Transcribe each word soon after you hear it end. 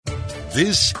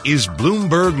This is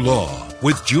Bloomberg Law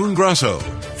with June Grosso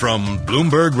from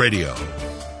Bloomberg Radio.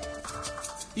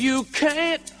 You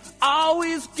can't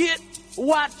always get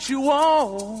what you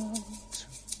want.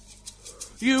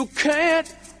 You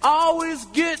can't always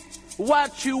get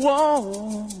what you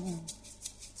want.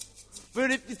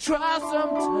 But if you try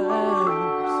sometimes,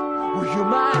 well, you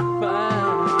might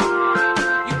find.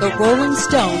 The Rolling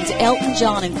Stones, Elton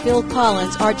John, and Phil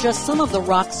Collins are just some of the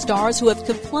rock stars who have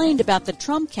complained about the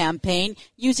Trump campaign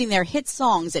using their hit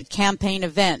songs at campaign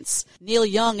events. Neil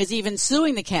Young is even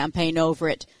suing the campaign over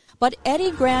it. But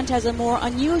Eddie Grant has a more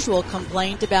unusual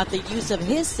complaint about the use of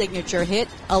his signature hit,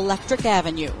 Electric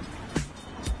Avenue.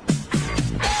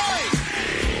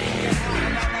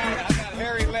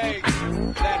 Hairy legs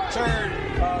that turn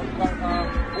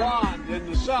blonde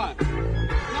in the sun.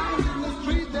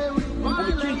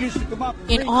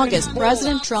 In August,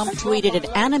 President Trump tweeted an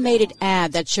animated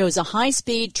ad that shows a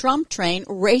high-speed Trump train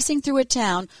racing through a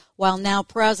town, while now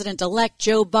President-elect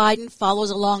Joe Biden follows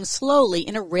along slowly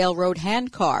in a railroad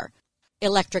handcar.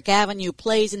 Electric Avenue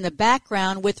plays in the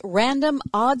background with random,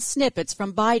 odd snippets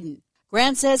from Biden.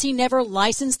 Grant says he never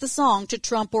licensed the song to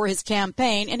Trump or his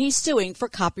campaign, and he's suing for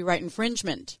copyright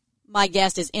infringement. My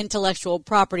guest is intellectual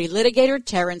property litigator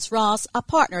Terrence Ross, a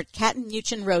partner at Catton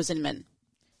Muchin Rosenman.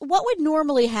 What would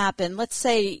normally happen? Let's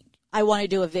say I want to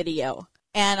do a video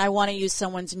and I want to use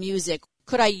someone's music.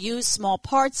 Could I use small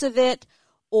parts of it,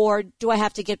 or do I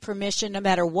have to get permission no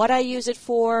matter what I use it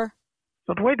for?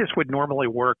 So the way this would normally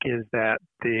work is that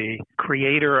the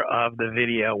creator of the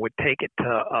video would take it to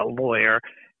a lawyer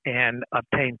and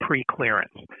obtain pre-clearance.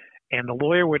 And the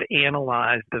lawyer would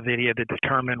analyze the video to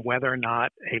determine whether or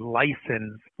not a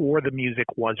license for the music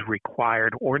was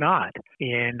required or not.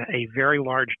 In a very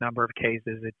large number of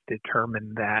cases, it's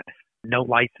determined that no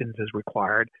license is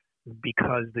required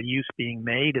because the use being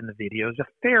made in the video is a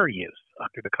fair use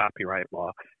under the copyright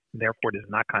law, and therefore does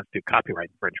not constitute copyright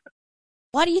infringement.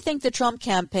 Why do you think the Trump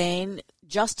campaign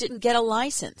just didn't get a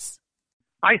license?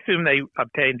 I assume they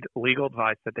obtained legal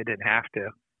advice that they didn't have to.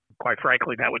 Quite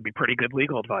frankly, that would be pretty good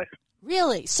legal advice.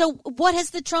 Really? So what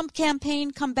has the Trump campaign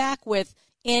come back with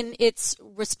in its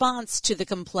response to the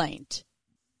complaint?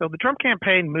 So the Trump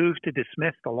campaign moved to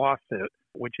dismiss the lawsuit,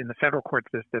 which in the federal court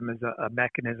system is a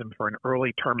mechanism for an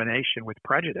early termination with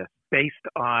prejudice based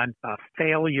on a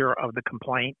failure of the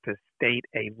complaint to state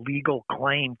a legal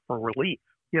claim for relief.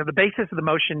 You know, the basis of the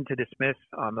motion to dismiss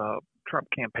on the Trump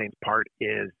campaign's part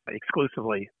is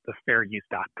exclusively the fair use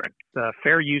doctrine. The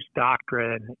fair use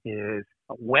doctrine is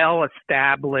a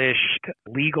well-established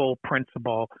legal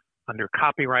principle under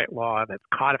copyright law that's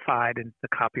codified in the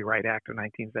Copyright Act of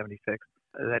 1976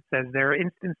 that says there are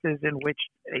instances in which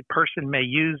a person may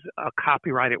use a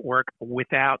copyrighted work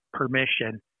without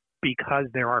permission because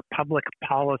there are public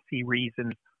policy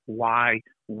reasons why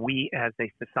we as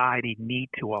a society need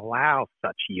to allow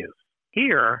such use.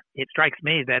 Here, it strikes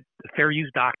me that the fair use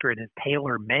doctrine is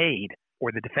tailor-made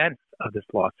for the defense of this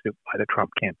lawsuit by the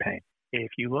Trump campaign. If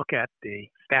you look at the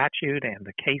statute and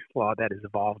the case law that has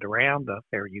evolved around the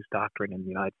fair use doctrine in the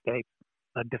United States,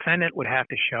 a defendant would have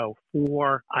to show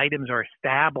 4 items are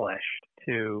established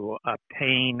to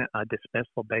obtain a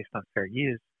dismissal based on fair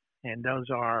use, and those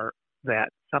are that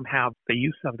somehow the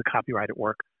use of the copyrighted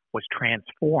work was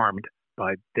transformed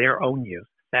by their own use.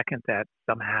 Second, that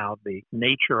somehow the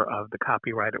nature of the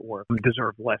copyrighted work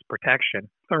deserved less protection.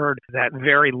 Third, that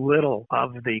very little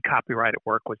of the copyrighted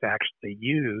work was actually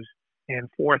used. And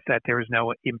fourth, that there is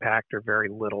no impact or very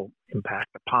little impact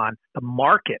upon the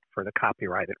market for the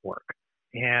copyrighted work.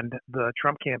 And the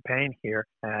Trump campaign here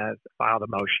has filed a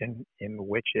motion in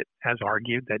which it has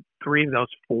argued that 3 of those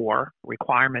 4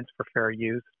 requirements for fair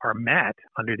use are met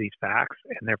under these facts,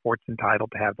 and therefore it's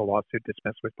entitled to have the lawsuit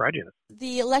dismissed with prejudice.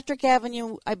 The Electric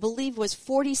Avenue, I believe, was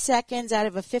 40 seconds out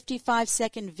of a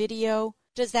 55-second video.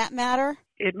 Does that matter?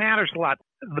 It matters a lot.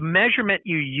 The measurement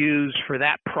you use for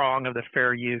that prong of the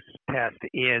fair use test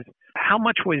is how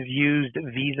much was used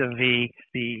vis-a-vis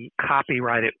the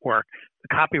copyrighted work.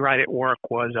 The copyrighted work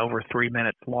was over 3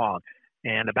 minutes long,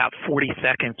 and about 40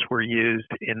 seconds were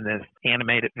used in this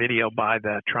animated video by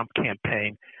the Trump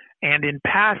campaign. And in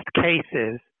past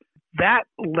cases, that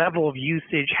level of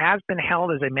usage has been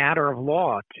held as a matter of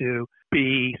law to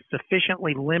be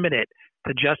sufficiently limited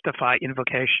to justify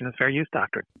invocation of fair use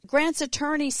doctrine. Grant's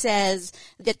attorney says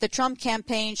that the Trump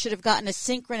campaign should have gotten a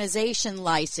synchronization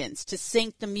license to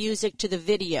sync the music to the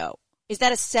video. Is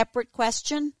that a separate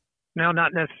question? No,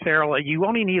 not necessarily. You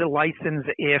only need a license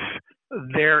if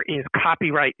there is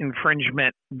copyright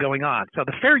infringement going on. So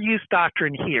the fair use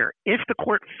doctrine here, if the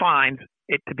court finds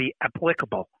it to be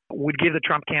applicable, would give the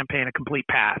Trump campaign a complete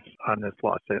pass on this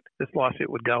lawsuit. This lawsuit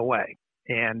would go away.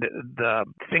 And the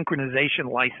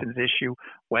synchronization license issue,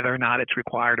 whether or not it's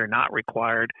required or not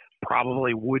required,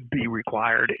 probably would be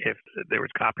required if there was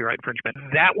copyright infringement.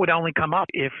 That would only come up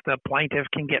if the plaintiff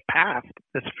can get past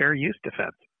this fair use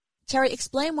defense. Terry,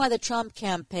 explain why the Trump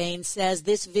campaign says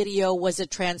this video was a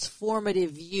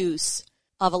transformative use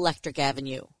of Electric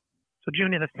Avenue. So,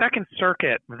 June, in the Second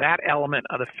Circuit, that element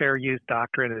of the fair use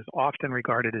doctrine is often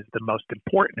regarded as the most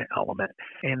important element.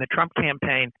 And the Trump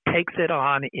campaign takes it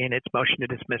on in its motion to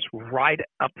dismiss right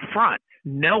up front,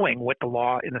 knowing what the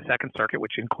law in the Second Circuit,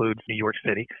 which includes New York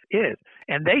City, is.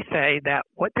 And they say that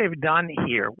what they've done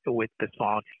here with the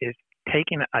song is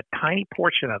taken a tiny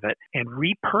portion of it and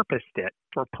repurposed it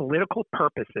for political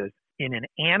purposes in an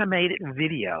animated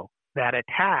video that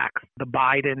attacks the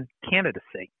Biden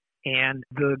candidacy. And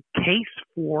the case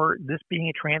for this being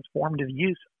a transformative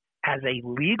use as a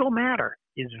legal matter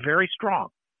is very strong.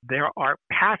 There are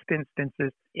past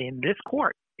instances in this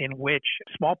court in which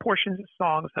small portions of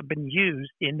songs have been used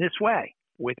in this way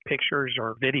with pictures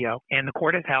or video, and the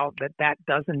court has held that that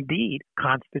does indeed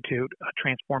constitute a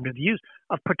transformative use.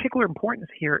 Of particular importance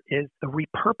here is the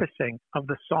repurposing of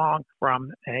the song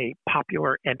from a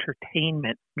popular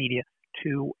entertainment media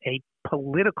to a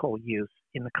political use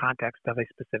in the context of a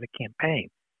specific campaign.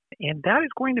 And that is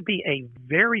going to be a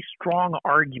very strong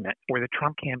argument for the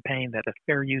Trump campaign that the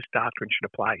fair use doctrine should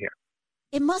apply here.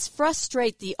 It must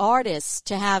frustrate the artists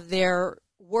to have their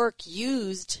work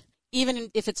used, even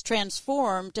if it's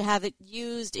transformed, to have it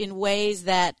used in ways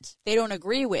that they don't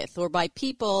agree with or by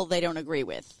people they don't agree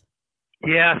with.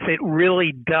 Yes, it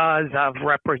really does. I've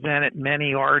represented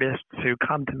many artists who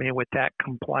come to me with that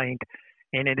complaint,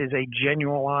 and it is a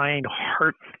genuine,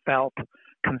 heartfelt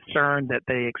concern that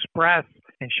they express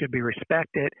and should be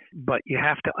respected. But you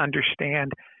have to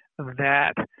understand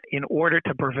that in order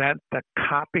to prevent the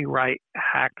Copyright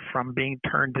Act from being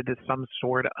turned into some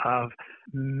sort of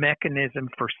mechanism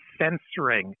for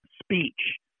censoring speech,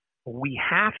 we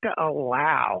have to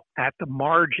allow at the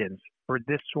margins for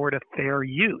this sort of fair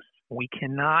use. We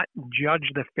cannot judge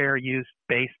the fair use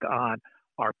based on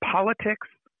our politics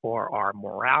or our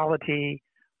morality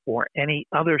or any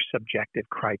other subjective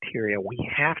criteria. We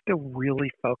have to really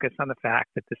focus on the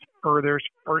fact that this furthers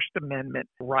First Amendment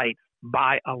rights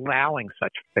by allowing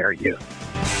such fair use. Keep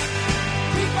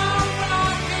on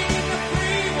rocking the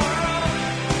free world.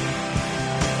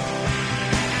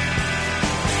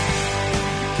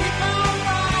 Keep on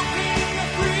rocking the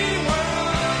free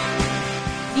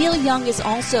world. Neil Young is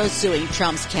also suing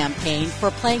Trump's campaign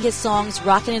for playing his songs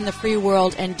Rockin' in the Free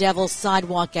World and Devil's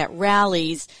Sidewalk at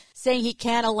rallies, saying he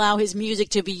can't allow his music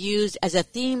to be used as a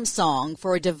theme song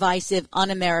for a divisive,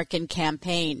 un-American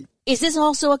campaign. Is this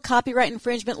also a copyright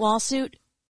infringement lawsuit?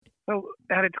 So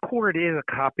at its core, it is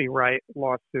a copyright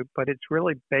lawsuit, but it's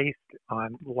really based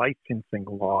on licensing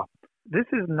law. This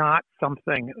is not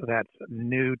something that's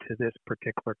new to this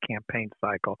particular campaign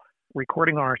cycle.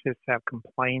 Recording artists have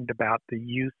complained about the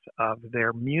use of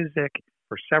their music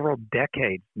for several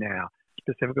decades now,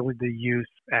 specifically the use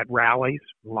at rallies,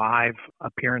 live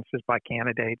appearances by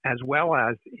candidates, as well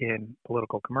as in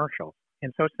political commercials.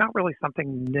 And so it's not really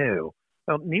something new.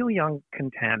 So Neil Young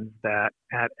contends that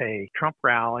at a Trump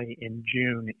rally in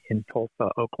June in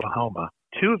Tulsa, Oklahoma,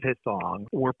 two of his songs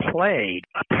were played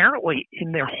apparently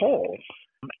in their whole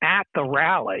at the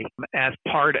rally as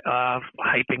part of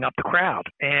hyping up the crowd,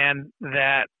 and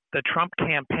that the Trump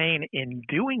campaign in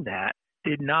doing that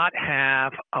did not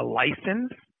have a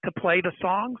license to play the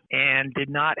songs and did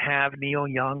not have Neil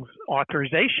Young's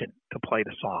authorization to play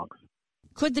the songs.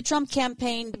 Could the Trump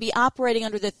campaign be operating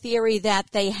under the theory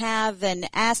that they have an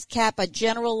ASCAP, a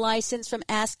general license from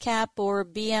ASCAP or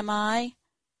BMI?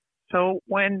 So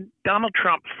when Donald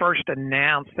Trump first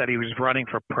announced that he was running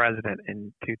for president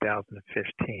in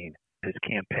 2015, his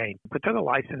campaign put a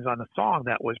license on the song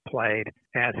that was played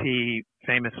as he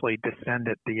famously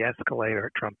descended the escalator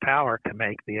at Trump Tower to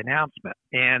make the announcement.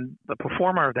 And the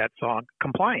performer of that song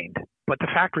complained. But the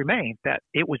fact remained that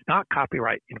it was not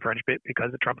copyright infringement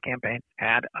because the Trump campaign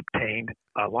had obtained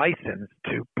a license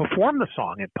to perform the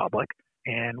song in public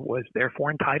and was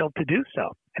therefore entitled to do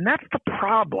so. And that's the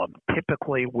problem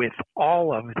typically with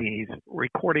all of these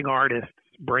recording artists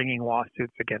bringing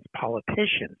lawsuits against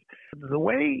politicians. The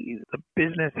way the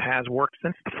business has worked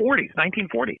since the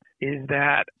 1940s, is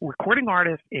that recording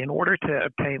artists, in order to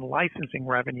obtain licensing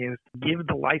revenues, give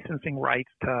the licensing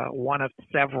rights to one of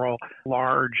several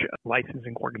large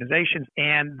licensing organizations,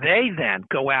 and they then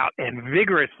go out and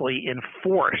vigorously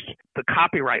enforce the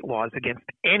copyright laws against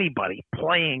anybody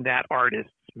playing that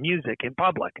artist's music in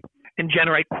public and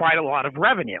generate quite a lot of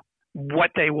revenue. What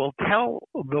they will tell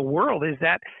the world is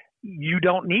that you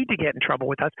don't need to get in trouble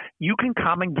with us. You can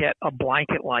come and get a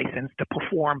blanket license to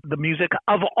perform the music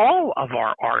of all of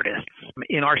our artists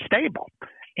in our stable.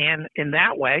 And in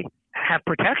that way, have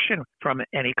protection from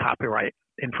any copyright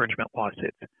infringement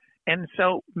lawsuits. And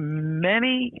so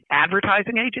many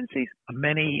advertising agencies,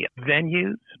 many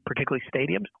venues, particularly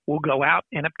stadiums, will go out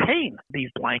and obtain these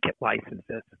blanket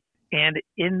licenses. And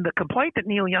in the complaint that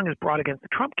Neil Young has brought against the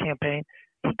Trump campaign,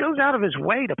 he goes out of his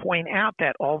way to point out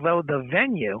that although the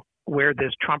venue where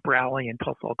this Trump rally in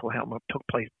Tulsa, Oklahoma took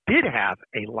place did have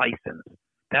a license,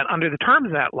 that under the terms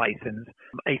of that license,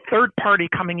 a third party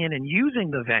coming in and using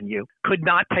the venue could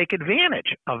not take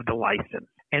advantage of the license.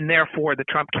 And therefore, the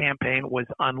Trump campaign was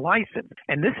unlicensed.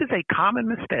 And this is a common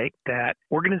mistake that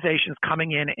organizations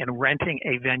coming in and renting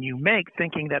a venue make,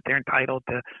 thinking that they're entitled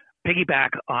to piggyback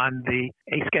on the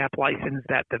ASCAP license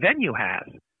that the venue has.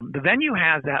 The venue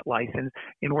has that license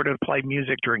in order to play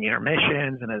music during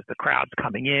intermissions and as the crowd's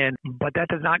coming in, but that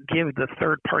does not give the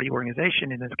third-party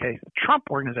organization, in this case, the Trump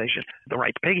organization, the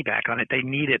right to piggyback on it. They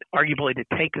needed, arguably, to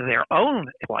take their own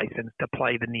license to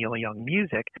play the Neil Young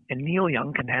music, and Neil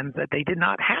Young contends that they did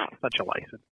not have such a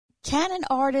license. Can an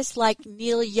artist like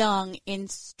Neil Young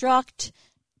instruct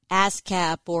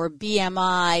ASCAP or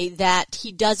BMI that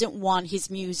he doesn't want his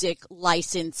music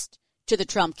licensed to the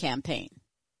Trump campaign?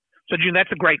 So, June,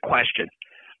 that's a great question,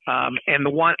 and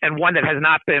one that has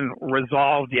not been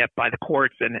resolved yet by the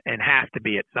courts and has to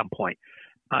be at some point.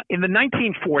 In the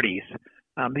 1940s,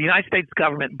 the United States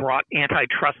government brought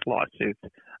antitrust lawsuits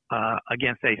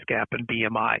against ASCAP and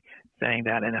BMI, saying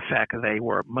that in effect they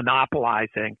were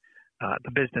monopolizing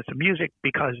the business of music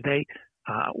because they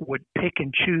would pick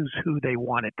and choose who they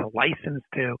wanted to license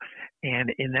to,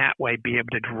 and in that way be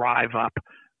able to drive up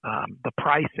the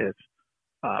prices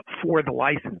for the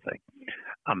licensing.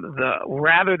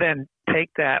 Rather than take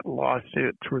that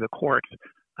lawsuit through the courts,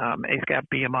 ASCAP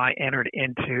BMI entered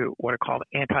into what are called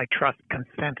antitrust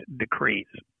consent decrees.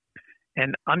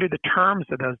 And under the terms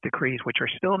of those decrees, which are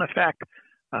still in effect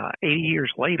 80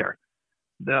 years later,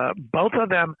 both of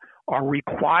them are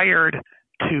required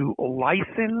to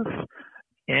license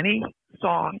any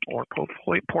song or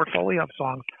portfolio of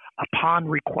songs upon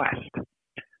request.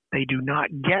 They do not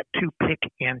get to pick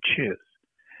and choose.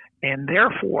 And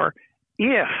therefore,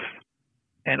 if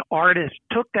an artist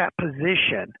took that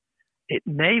position, it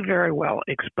may very well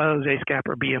expose ASCAP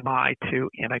or BMI to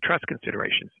antitrust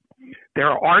considerations. There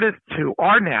are artists who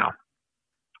are now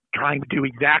trying to do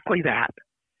exactly that,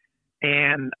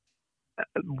 and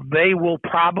they will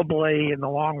probably, in the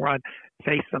long run,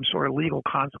 face some sort of legal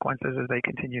consequences as they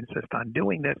continue to insist on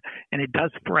doing this, and it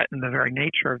does threaten the very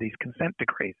nature of these consent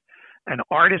decrees. An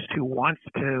artist who wants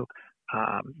to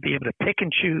be able to pick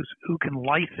and choose who can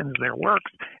license their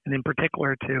works, and in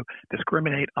particular to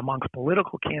discriminate amongst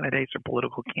political candidates or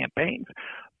political campaigns,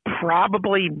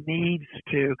 probably needs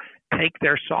to take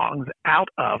their songs out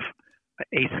of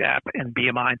ASCAP and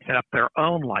BMI and set up their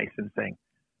own licensing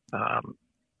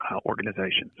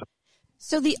organizations.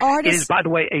 So the artist... It is, by the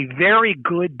way, a very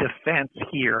good defense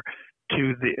here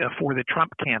for the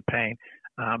Trump campaign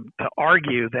to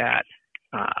argue that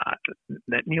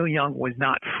Neil Young was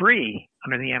not free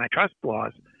under the antitrust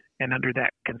laws and under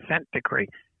that consent decree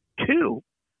to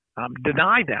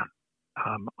deny them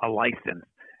a license,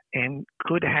 and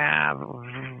could have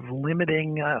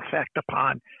limiting effect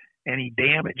upon any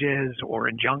damages or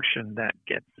injunction that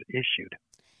gets issued.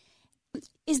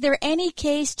 Is there any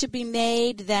case to be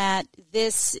made that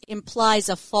this implies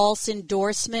a false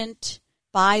endorsement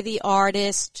by the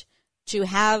artist to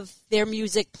have their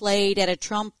music played at a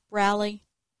Trump rally?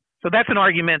 So that's an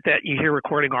argument that you hear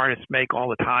recording artists make all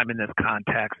the time in this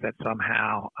context, that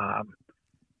somehow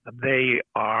they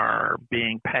are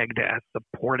being pegged as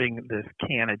supporting this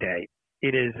candidate.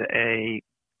 It is a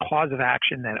cause of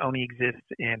action that only exists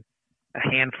in a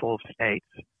handful of states,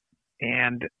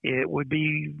 and it would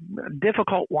be a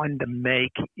difficult one to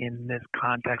make in this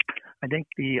context. I think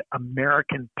the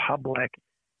American public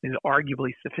is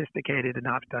arguably sophisticated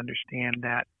enough to understand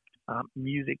that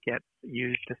music gets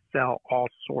used to sell all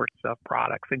sorts of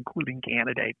products, including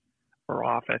candidates for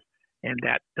office, and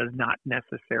that does not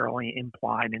necessarily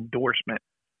imply an endorsement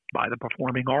by the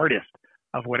performing artist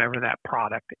of whatever that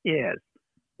product is,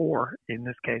 or in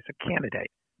this case, a candidate.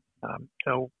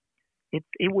 So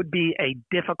it would be a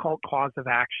difficult cause of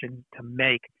action to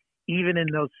make, even in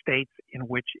those states in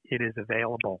which it is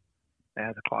available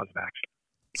as a cause of action.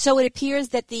 So it appears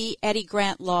that the Eddie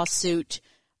Grant lawsuit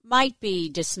might be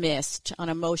dismissed on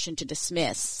a motion to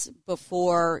dismiss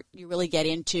before you really get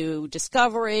into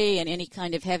discovery and any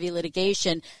kind of heavy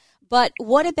litigation. But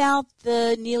what about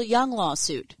the Neil Young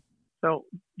lawsuit? So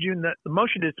June, the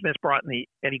motion to dismiss brought in the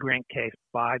Eddie Grant case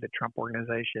by the Trump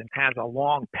Organization has a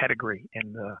long pedigree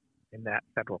in that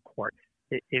federal court.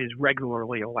 It is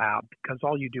regularly allowed because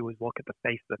all you do is look at the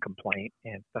face of the complaint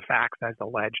and the facts as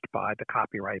alleged by the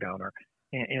copyright owner,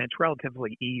 and it's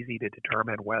relatively easy to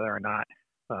determine whether or not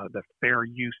the fair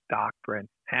use doctrine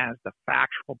has the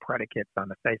factual predicates on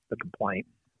the face of the complaint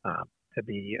to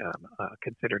be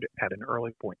considered at an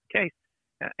early point in the case.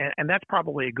 And that's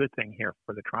probably a good thing here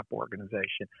for the Trump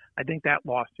Organization. I think that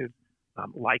lawsuit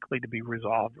likely to be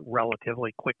resolved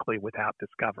relatively quickly without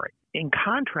discovery. In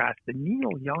contrast, the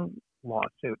Neil Young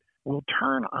lawsuit will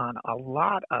turn on a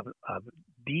lot of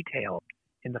details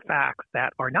in the facts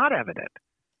that are not evident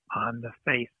on the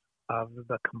face of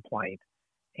the complaint,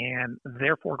 and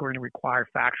therefore going to require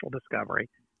factual discovery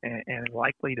and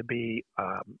likely to be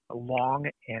long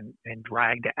and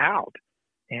dragged out,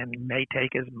 and may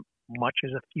take as much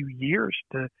as a few years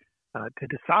to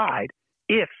decide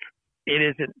if it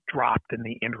isn't dropped in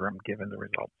the interim given the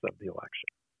results of the election.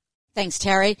 Thanks,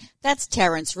 Terry. That's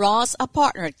Terrence Ross, a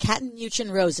partner at Catton Muchin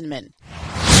Rosenman.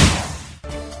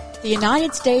 The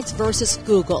United States versus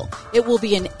Google. It will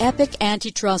be an epic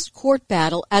antitrust court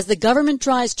battle as the government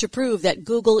tries to prove that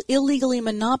Google illegally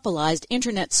monopolized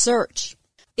Internet search.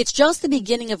 It's just the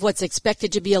beginning of what's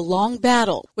expected to be a long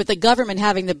battle, with the government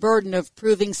having the burden of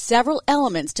proving several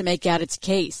elements to make out its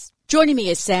case. Joining me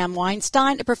is Sam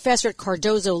Weinstein, a professor at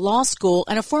Cardozo Law School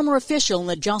and a former official in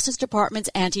the Justice Department's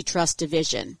Antitrust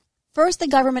Division. First, the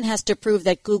government has to prove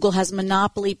that Google has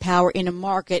monopoly power in a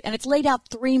market, and it's laid out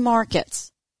 3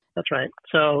 markets. That's right.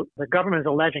 So the government is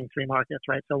alleging 3 markets,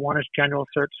 right? So one is general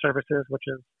search services, which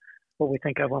is what we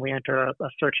think of when we enter a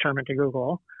search term into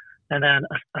Google. And then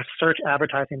a search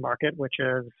advertising market, which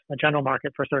is a general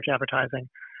market for search advertising.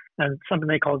 And something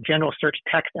they call general search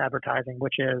text advertising,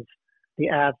 which is the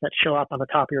ads that show up on the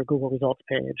top of your Google results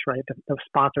page, right? The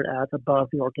sponsored ads above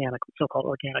the so-called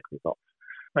organic results,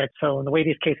 right? So the way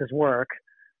these cases work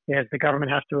is the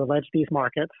government has to allege these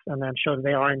markets and then show that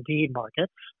they are indeed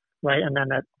markets, right? And then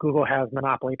that Google has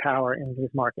monopoly power in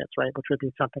these markets, right? Which would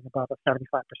be something above a 75%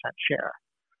 share.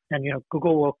 And,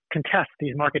 Google will contest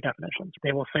these market definitions.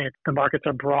 They will say the markets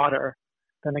are broader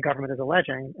than the government is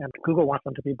alleging, and Google wants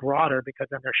them to be broader because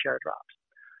then their share drops.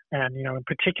 And, in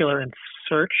particular in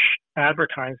search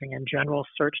advertising and general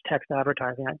search text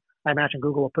advertising, I imagine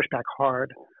Google will push back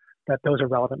hard that those are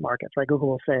relevant markets, right? Google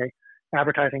will say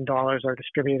advertising dollars are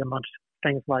distributed amongst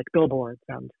things like billboards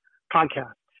and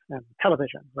podcasts and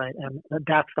television, right? And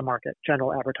that's the market,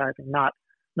 general advertising, not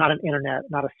an internet,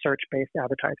 not a search-based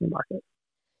advertising market.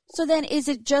 So then is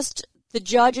it just the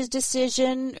judge's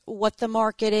decision what the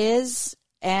market is?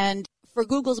 And for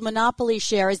Google's monopoly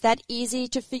share, is that easy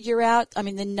to figure out? I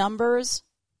mean, the numbers?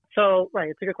 So, right,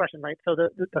 it's a good question, right? So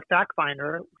the fact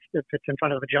finder, if it's in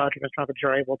front of a judge or in front of a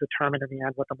jury, will determine in the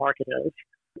end what the market is.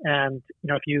 And,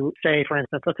 if you say, for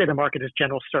instance, let's say the market is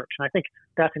general search, and I think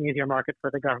that's an easier market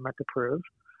for the government to prove.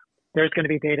 There's going to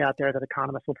be data out there that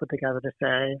economists will put together to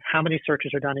say how many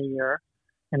searches are done a year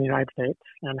in the United States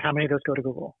and how many of those go to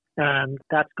Google. And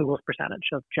that's Google's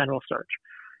percentage of general search.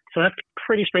 So that's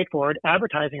pretty straightforward.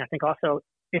 Advertising, I think also,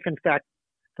 if in fact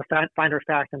the finder of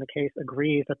fact in the case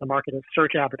agrees that the market is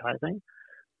search advertising,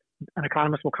 an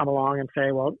economist will come along and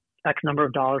say, well, X number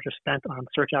of dollars are spent on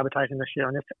search advertising this year,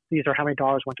 and these are how many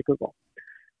dollars went to Google.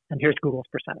 And here's Google's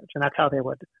percentage. And that's how they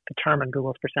would determine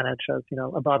Google's percentage as,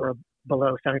 above or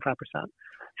below 75%.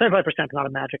 75% is not a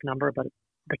magic number, but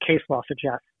the case law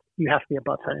suggests you have to be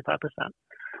above 75%.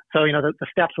 So, the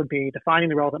steps would be defining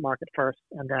the relevant market first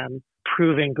and then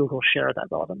proving Google's share of that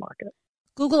relevant market.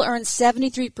 Google earns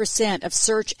 73% of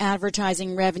search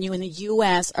advertising revenue in the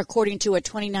U.S., according to a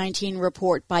 2019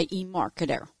 report by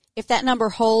eMarketer. If that number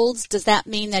holds, does that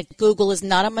mean that Google is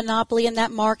not a monopoly in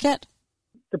that market?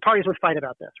 The parties would fight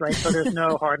about this, right? So there's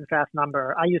no hard and fast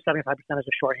number. I use 75% as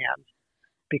a shorthand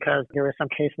because there is some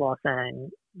case law saying,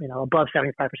 above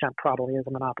 75% probably is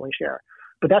a monopoly share.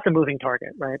 But that's a moving target,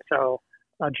 right? So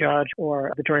a judge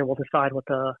or the jury will decide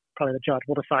probably the judge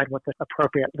will decide what the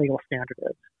appropriate legal standard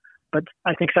is. But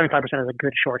I think 75% is a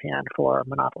good shorthand for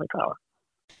monopoly power.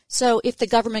 So if the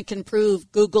government can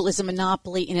prove Google is a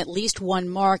monopoly in at least one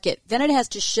market, then it has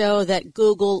to show that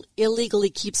Google illegally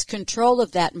keeps control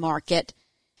of that market.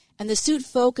 And the suit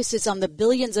focuses on the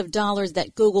billions of dollars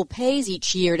that Google pays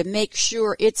each year to make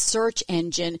sure its search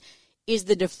engine is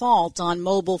the default on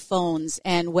mobile phones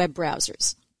and web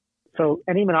browsers. So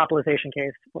any monopolization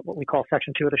case, what we call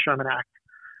Section 2 of the Sherman Act,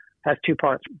 has 2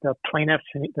 parts. The plaintiff,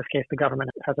 in this case the government,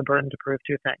 has a burden to prove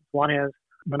 2 things. One is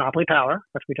monopoly power,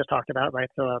 which we just talked about, right?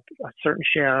 So a certain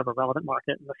share of a relevant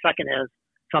market. And the second is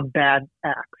some bad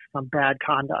acts, some bad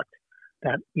conduct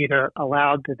that either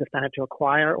allowed the defendant to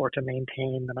acquire or to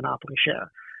maintain the monopoly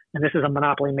share. And this is a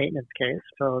monopoly maintenance case.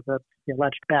 So the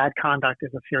alleged bad conduct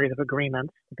is a series of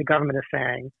agreements that the government is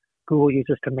saying Google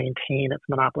uses to maintain its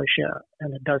monopoly share,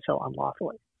 and it does so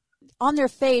unlawfully. On their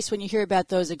face, when you hear about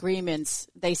those agreements,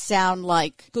 they sound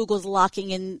like Google's locking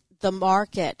in the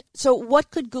market. So what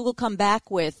could Google come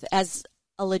back with as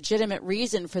a legitimate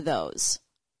reason for those?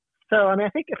 So, I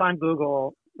think if I'm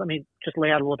Google, let me just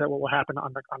lay out a little bit what will happen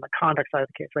on the conduct side of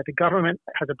the case, right? The government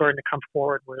has a burden to come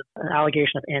forward with an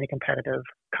allegation of anti-competitive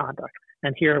conduct.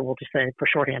 And here we'll just say, for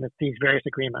shorthand, it's these various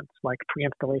agreements, like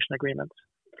pre-installation agreements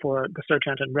for the search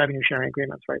engine, revenue sharing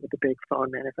agreements, right, with the big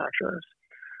phone manufacturers.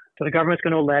 So the government's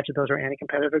going to allege that those are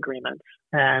anti-competitive agreements,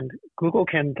 and Google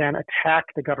can then attack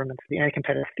the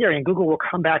anti-competitive theory, and Google will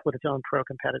come back with its own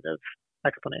pro-competitive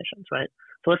explanations, right?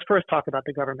 So let's first talk about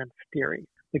the government's theory.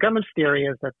 The government's theory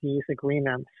is that these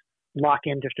agreements lock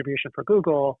in distribution for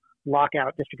Google, lock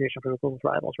out distribution for Google's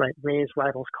rivals, right? Raise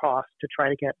rivals' costs to try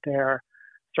to get their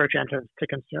search engines to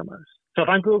consumers. So if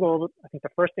I'm Google, I think the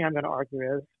first thing I'm going to argue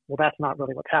is, well, that's not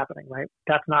really what's happening, right?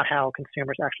 That's not how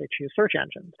consumers actually choose search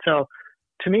engines. So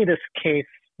to me, this case,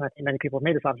 I think many people have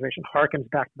made this observation, harkens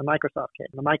back to the Microsoft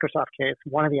case. In the Microsoft case,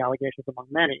 one of the allegations among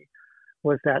many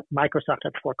was that Microsoft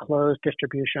had foreclosed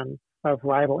distribution of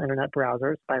rival internet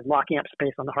browsers by locking up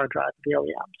space on the hard drive of the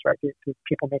OEMs, right? The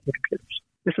people making computers.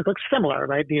 This looks similar,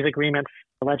 right? These agreements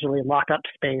allegedly lock up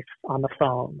space on the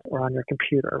phone or on your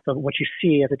computer. So what you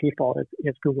see as a default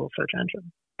is Google's search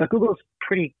engine. But Google's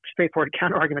pretty straightforward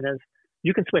counter-argument is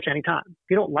you can switch anytime. If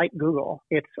you don't like Google,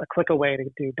 it's a click away to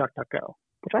do DuckDuckGo,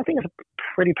 which I think is a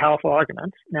pretty powerful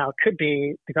argument. Now, it could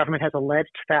be the government has alleged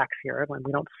facts here when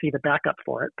we don't see the backup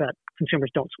for it that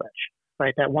consumers don't switch,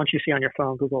 right? That once you see on your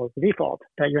phone Google is the default,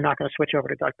 that you're not going to switch over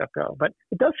to DuckDuckGo. But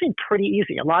it does seem pretty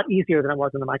easy, a lot easier than it was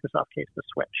in the Microsoft case to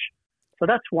switch. So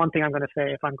that's one thing I'm going to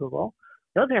say if I'm Google.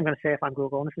 The other thing I'm going to say if I'm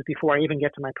Google, and this is before I even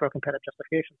get to my pro-competitive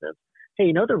justifications, is, hey,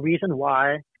 you know the reason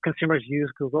why consumers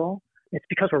use Google? It's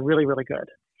because we're really, really good.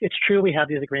 It's true we have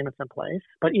these agreements in place,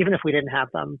 but even if we didn't have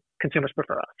them, consumers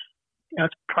prefer us.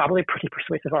 It's probably a pretty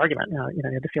persuasive argument. You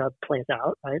have to see how it plays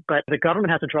out, right? But the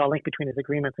government has to draw a link between these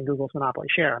agreements and Google's monopoly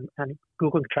share, and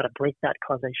Google can try to break that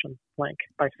causation link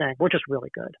by saying, we're just really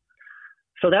good.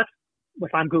 So that's,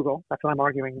 if I'm Google, that's what I'm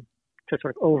arguing to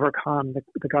sort of overcome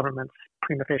the government's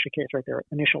prima facie case, right, their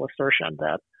initial assertion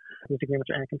that these agreements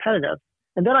are anti-competitive.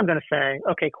 And then I'm going to say,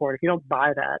 okay, court, if you don't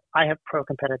buy that, I have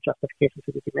pro-competitive justifications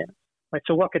for these agreements. Right?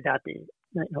 So what could that be?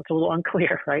 It's a little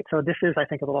unclear, right? So this is, I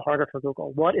think, a little harder for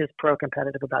Google. What is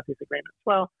pro-competitive about these agreements?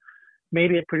 Well,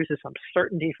 maybe it produces some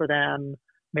certainty for them.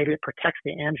 Maybe it protects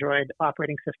the Android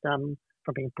operating system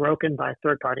from being broken by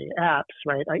third-party apps,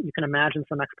 right? You can imagine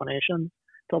some explanations.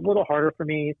 It's a little harder for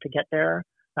me to get there,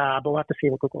 but we'll have to see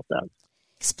what Google says.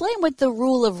 Explain what the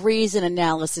rule of reason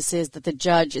analysis is that the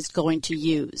judge is going to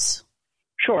use.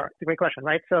 Sure, it's a great question,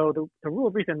 right? So the rule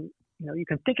of reason, you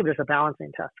can think of it as a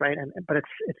balancing test, right? But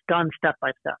it's done step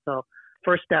by step. So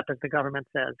first step is the government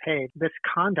says, hey, this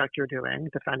conduct you're doing,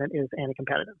 defendant, is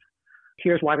anti-competitive.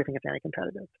 Here's why we think it's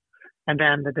anti-competitive. And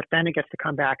then the defendant gets to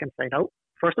come back and say, no,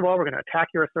 first of all, we're going to attack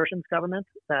your assertions, government,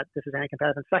 that this is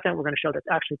anti-competitive. And second, we're going to show that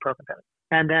it's actually pro-competitive.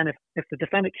 And then if the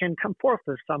defendant can come forth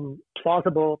with some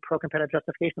plausible pro-competitive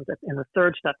justifications, in the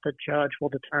third step, the judge will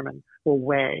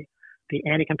weigh the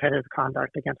anti-competitive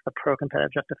conduct against the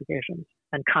pro-competitive justifications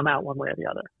and come out one way or the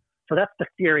other. So that's the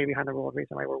theory behind the rule of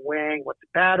reason, right? We're weighing what's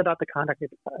bad about the conduct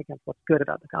against what's good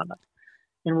about the conduct.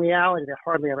 In reality, that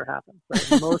hardly ever happens. Right?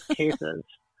 In most cases,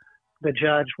 the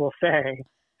judge will say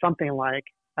something like,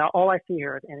 all I see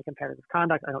here is anti-competitive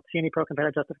conduct. I don't see any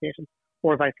pro-competitive justifications,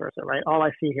 or vice versa, right? All I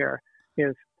see here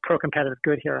is pro-competitive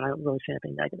good here, and I don't really see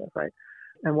anything negative, right?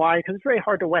 And why? Because it's very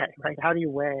hard to weigh, right? How do you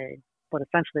weigh what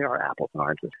essentially are apples and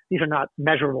oranges? These are not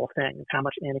measurable things, how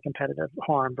much anti-competitive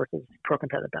harm versus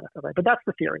pro-competitive benefit, right? But that's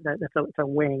the theory. It's a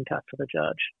weighing test for the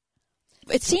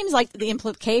judge. It seems like the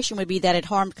implication would be that it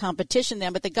harmed competition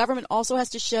then, but the government also has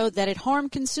to show that it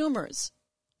harmed consumers.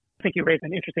 I think you raised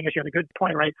an interesting issue and a good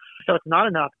point, right? So it's not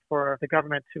enough for the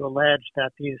government to allege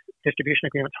that these distribution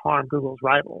agreements harm Google's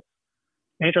rivals.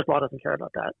 Antitrust law doesn't care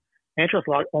about that. Antitrust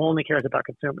law only cares about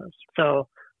consumers. So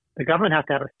the government has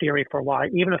to have a theory for why,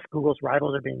 even if Google's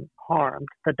rivals are being harmed,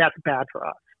 that's bad for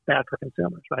us, bad for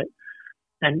consumers, right?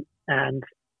 And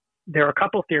there are a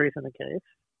couple theories in the case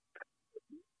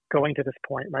going to this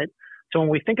point, right? So when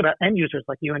we think about end users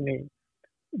like you and me,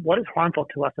 what is harmful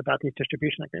to us about these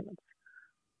distribution agreements?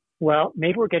 Well,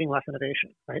 maybe we're getting less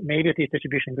innovation, right? Maybe if these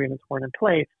distribution agreements weren't in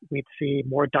place, we'd see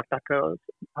more DuckDuckGos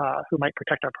who might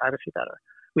protect our privacy better.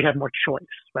 We'd have more choice,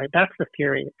 right? That's the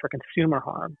theory for consumer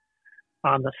harm.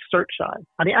 on the search side.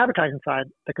 On the advertising side,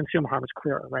 the consumer harm is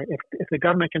clearer, right? If the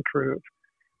government can prove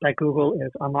that Google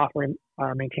is unlawfully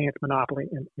maintaining its monopoly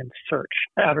in search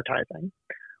advertising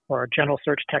or general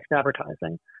search text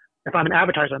advertising, if I'm an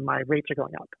advertiser, my rates are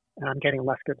going up and I'm getting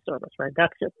less good service, right?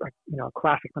 That's just a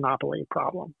classic monopoly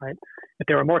problem, right? If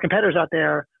there were more competitors out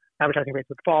there, advertising rates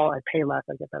would fall, I'd pay less,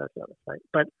 I'd get better service, right?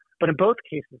 But in both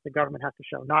cases, the government has to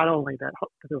show not only that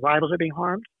the rivals are being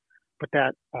harmed, but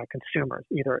that consumers,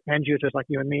 either end users like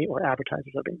you and me or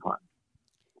advertisers, are being harmed.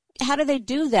 How do they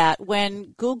do that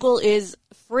when Google is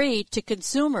free to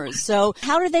consumers? So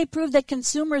how do they prove that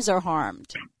consumers are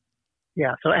harmed?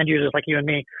 Yeah, so end users like you and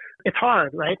me, it's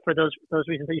hard, right? For those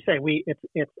reasons that you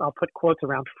say, I'll put quotes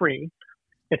around free.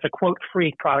 It's a quote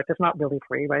free product. It's not really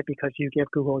free, right? Because you give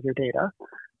Google your data,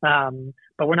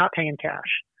 but we're not paying in cash,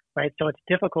 right? So it's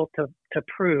difficult to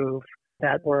prove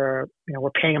that we're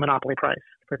paying a monopoly price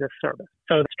for this service.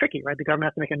 So it's tricky, right? The government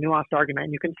has to make a nuanced argument,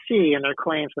 and you can see in their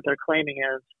claims what they're claiming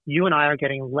is you and I are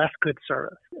getting less good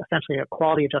service, essentially a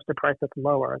quality adjusted price that's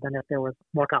lower than if there was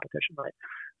more competition, right?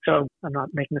 So I'm not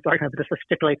making this argument, but just to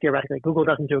stipulate theoretically, Google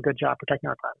doesn't do a good job protecting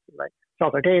our privacy, right?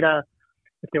 Sells our data.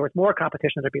 If there was more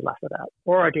competition, there'd be less of that,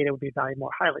 or our data would be valued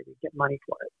more highly. We'd get money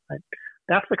for it, right?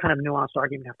 That's the kind of nuanced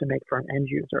argument you have to make for an end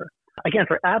user. Again,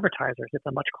 for advertisers, it's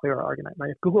a much clearer argument,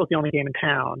 right? If Google is the only game in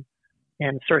town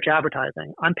in search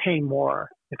advertising, I'm paying more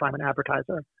if I'm an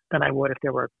advertiser than I would if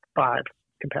there were 5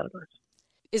 competitors.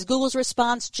 Is Google's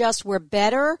response just we're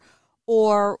better,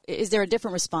 or is there a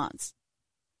different response?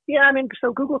 Yeah,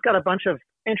 so Google's got a bunch of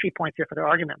entry points here for their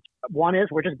arguments. One is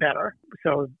we're just better.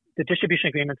 So the distribution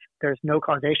agreements, there's no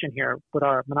causation here with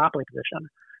our monopoly position.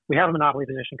 We have a monopoly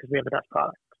position because we have the best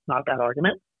product. It's not a bad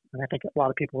argument. And I think a lot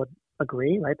of people would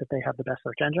agree, right, that they have the best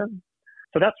search engine.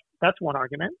 So that's one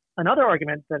argument. Another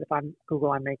argument that if I'm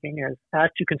Google I'm making is, as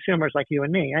to consumers like you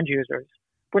and me, end users,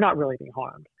 we're not really being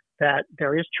harmed. That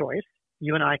there is choice.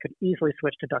 You and I could easily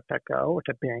switch to DuckDuckGo or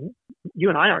to Bing. You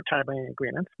and I aren't tied by any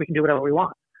agreements. We can do whatever we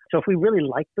want. So if we really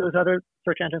like those other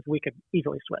search engines, we could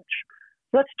easily switch.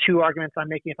 So that's 2 arguments I'm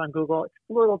making if I'm Google. It's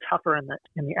a little tougher in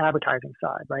the advertising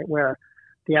side, right, where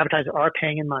the advertisers are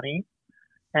paying in money,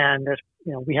 and there's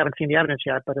we haven't seen the evidence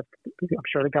yet, but I'm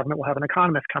sure the government will have an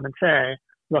economist come and say,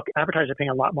 look, advertisers are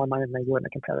paying a lot more money than they would in a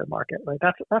competitive market, right?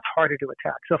 That's harder to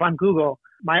attack. So if I'm Google,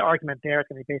 my argument there is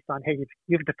going to be based on, hey,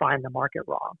 you've defined the market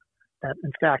wrong. That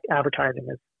in fact, advertising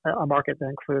is a market that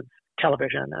includes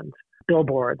television and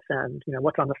billboards and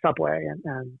what's on the subway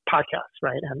and podcasts,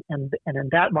 right? And in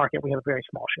that market, we have a very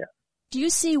small share. Do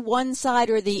you see one side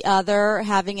or the other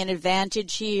having an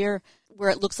advantage here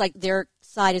where it looks like their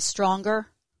side is stronger?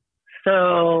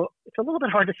 So it's a little bit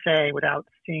hard to say without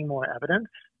seeing more evidence.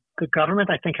 The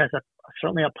government, I think, has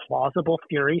certainly a plausible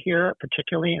theory here,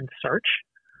 particularly in search.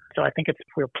 So I think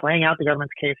we're playing out the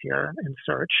government's case here in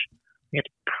search. It's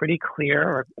pretty clear,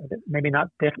 or maybe not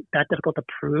that difficult to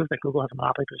prove, that Google has a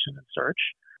monopoly position in search.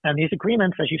 And these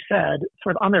agreements, as you said,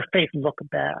 sort of on their face look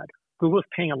bad. Google's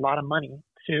paying a lot of money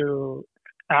to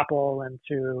Apple and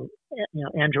to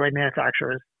Android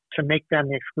manufacturers to make them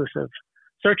the exclusive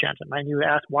search engine. And you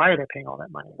ask, why are they paying all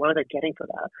that money? What are they getting for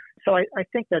that? So I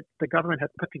think that the government has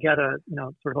put together,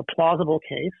 sort of a plausible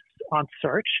case on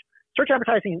search. Search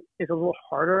advertising is a little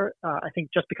harder, I think,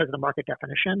 just because of the market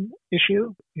definition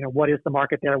issue. What is the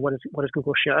market there? What is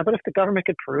Google's share? But if the government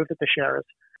could prove that the share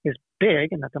is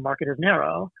big and that the market is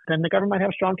narrow, then the government might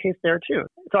have a strong case there too.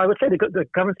 So I would say the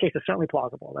government's case is certainly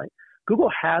plausible, right?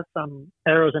 Google has some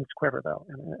arrows in its quiver, though,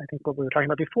 and I think what we were talking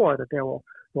about before, that they will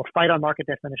fight on market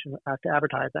definition as to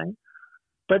advertising.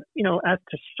 But as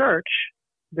to search,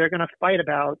 they're going to fight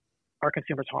about our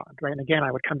consumers harmed, right? And again,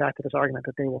 I would come back to this argument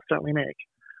that they will certainly make,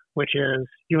 which is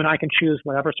you and I can choose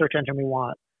whatever search engine we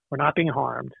want. We're not being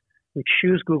harmed. We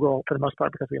choose Google for the most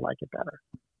part because we like it better.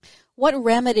 What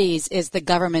remedies is the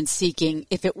government seeking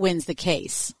if it wins the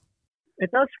case?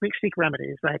 It does seek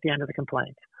remedies right at the end of the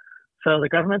complaint. So the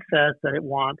government says that it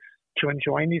wants to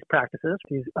enjoin these practices,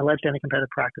 these alleged anti-competitive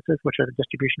practices, which are the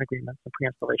distribution agreements, the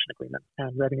pre-installation agreements,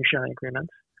 and revenue sharing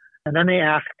agreements. And then they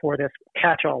ask for this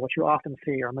catch-all, which you often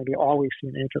see, or maybe always see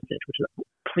in the intro stage, which is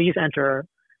please enter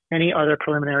any other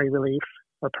preliminary relief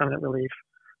or permanent relief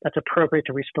that's appropriate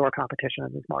to restore competition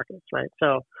in these markets, right?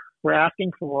 So we,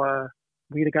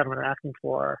 the government, are asking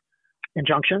for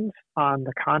injunctions on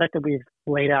the conduct that we've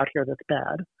laid out here that's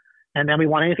bad. And then we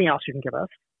want anything else you can give us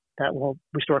that will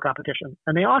restore competition.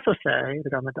 And they also say, the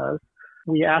government does,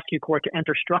 we ask you, court, to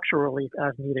enter structural relief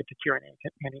as needed to cure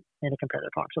any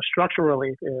competitive harm. So structural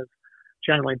relief is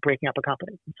generally breaking up a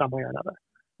company in some way or another,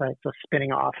 right? So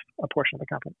spinning off a portion of the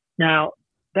company. Now,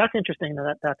 that's interesting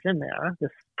that that's in there,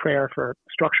 this prayer for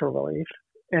structural relief.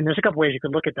 And there's a couple ways you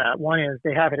could look at that. One is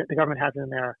the government has it in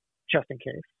there just in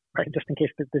case, right? Just in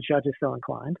case the judge is so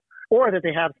inclined. Or that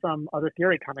they have some other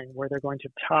theory coming where they're going to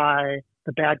tie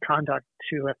the bad conduct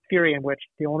to a theory in which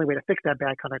the only way to fix that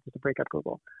bad conduct is to break up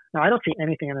Google. Now, I don't see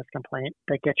anything in this complaint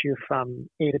that gets you from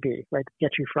A to B, right?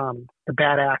 Gets you from the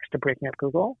bad acts to breaking up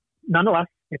Google. Nonetheless,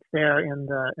 it's there in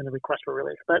the request for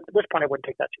relief. But at this point, I wouldn't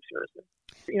take that too seriously.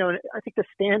 I think the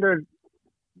standard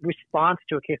response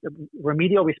to a case,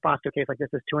 remedial response to a case like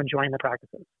this is to enjoin the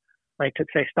practices, right? To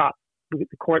say stop.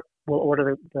 The court will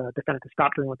order the defendant to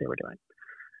stop doing what they were doing.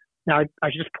 Now, I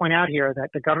should just point out here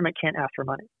that the government can't ask for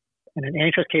money. In an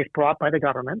antitrust case brought by the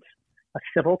government, a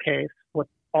civil case, what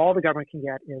all the government can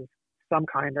get is some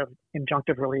kind of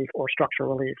injunctive relief or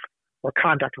structural relief or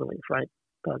conduct relief, right?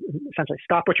 Essentially,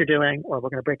 stop what you're doing or we're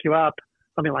going to break you up,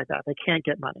 something like that. They can't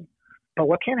get money. But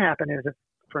what can happen is if,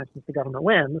 for instance, the government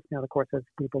wins, the court says,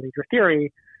 we believe your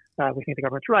theory, we think the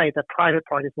government's right, that private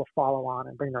parties will follow on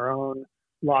and bring their own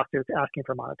lawsuits asking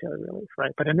for monetary relief,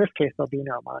 right? But in this case, there'll be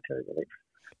no monetary relief.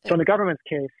 So in the government's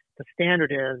case, the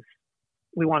standard is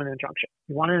we want an injunction.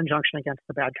 We want an injunction against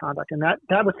the bad conduct. And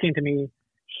that would seem to me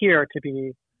here to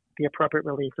be the appropriate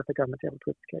relief if the government's able to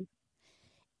prove the case.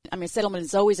 I mean, settlement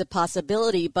is always a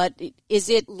possibility, but is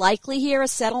it likely here a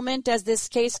settlement as this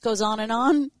case goes on and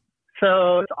on?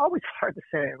 So it's always hard to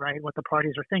say, right, what the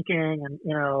parties are thinking. And,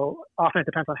 often it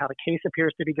depends on how the case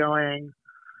appears to be going,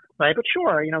 right? But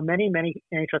sure, many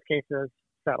antitrust cases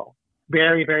settle.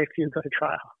 Very, very few go to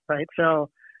trial, right? So,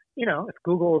 if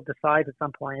Google decides at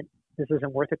some point this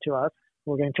isn't worth it to us,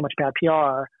 we're getting too much bad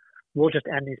PR, we'll just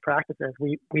end these practices.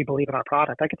 We believe in our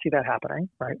product. I could see that happening,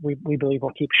 right? We believe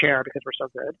we'll keep share because we're so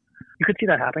good. You could see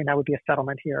that happening. That would be a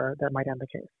settlement here that might end the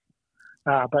case.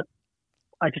 But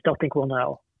I just don't think we'll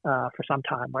know for some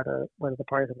time whether the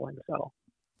parties are willing to settle.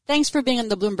 Thanks for being on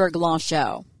the Bloomberg Law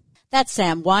Show. That's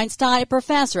Sam Weinstein, a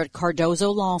professor at Cardozo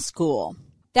Law School.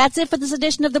 That's it for this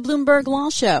edition of the Bloomberg Law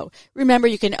Show. Remember,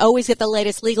 you can always get the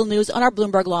latest legal news on our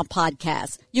Bloomberg Law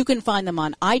podcasts. You can find them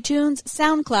on iTunes,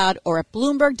 SoundCloud, or at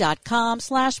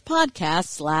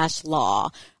Bloomberg.com/podcast/law.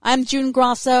 I'm June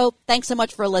Grosso. Thanks so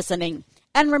much for listening.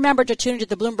 And remember to tune into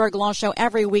the Bloomberg Law Show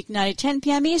every weeknight at 10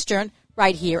 p.m. Eastern,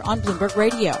 right here on Bloomberg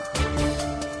Radio.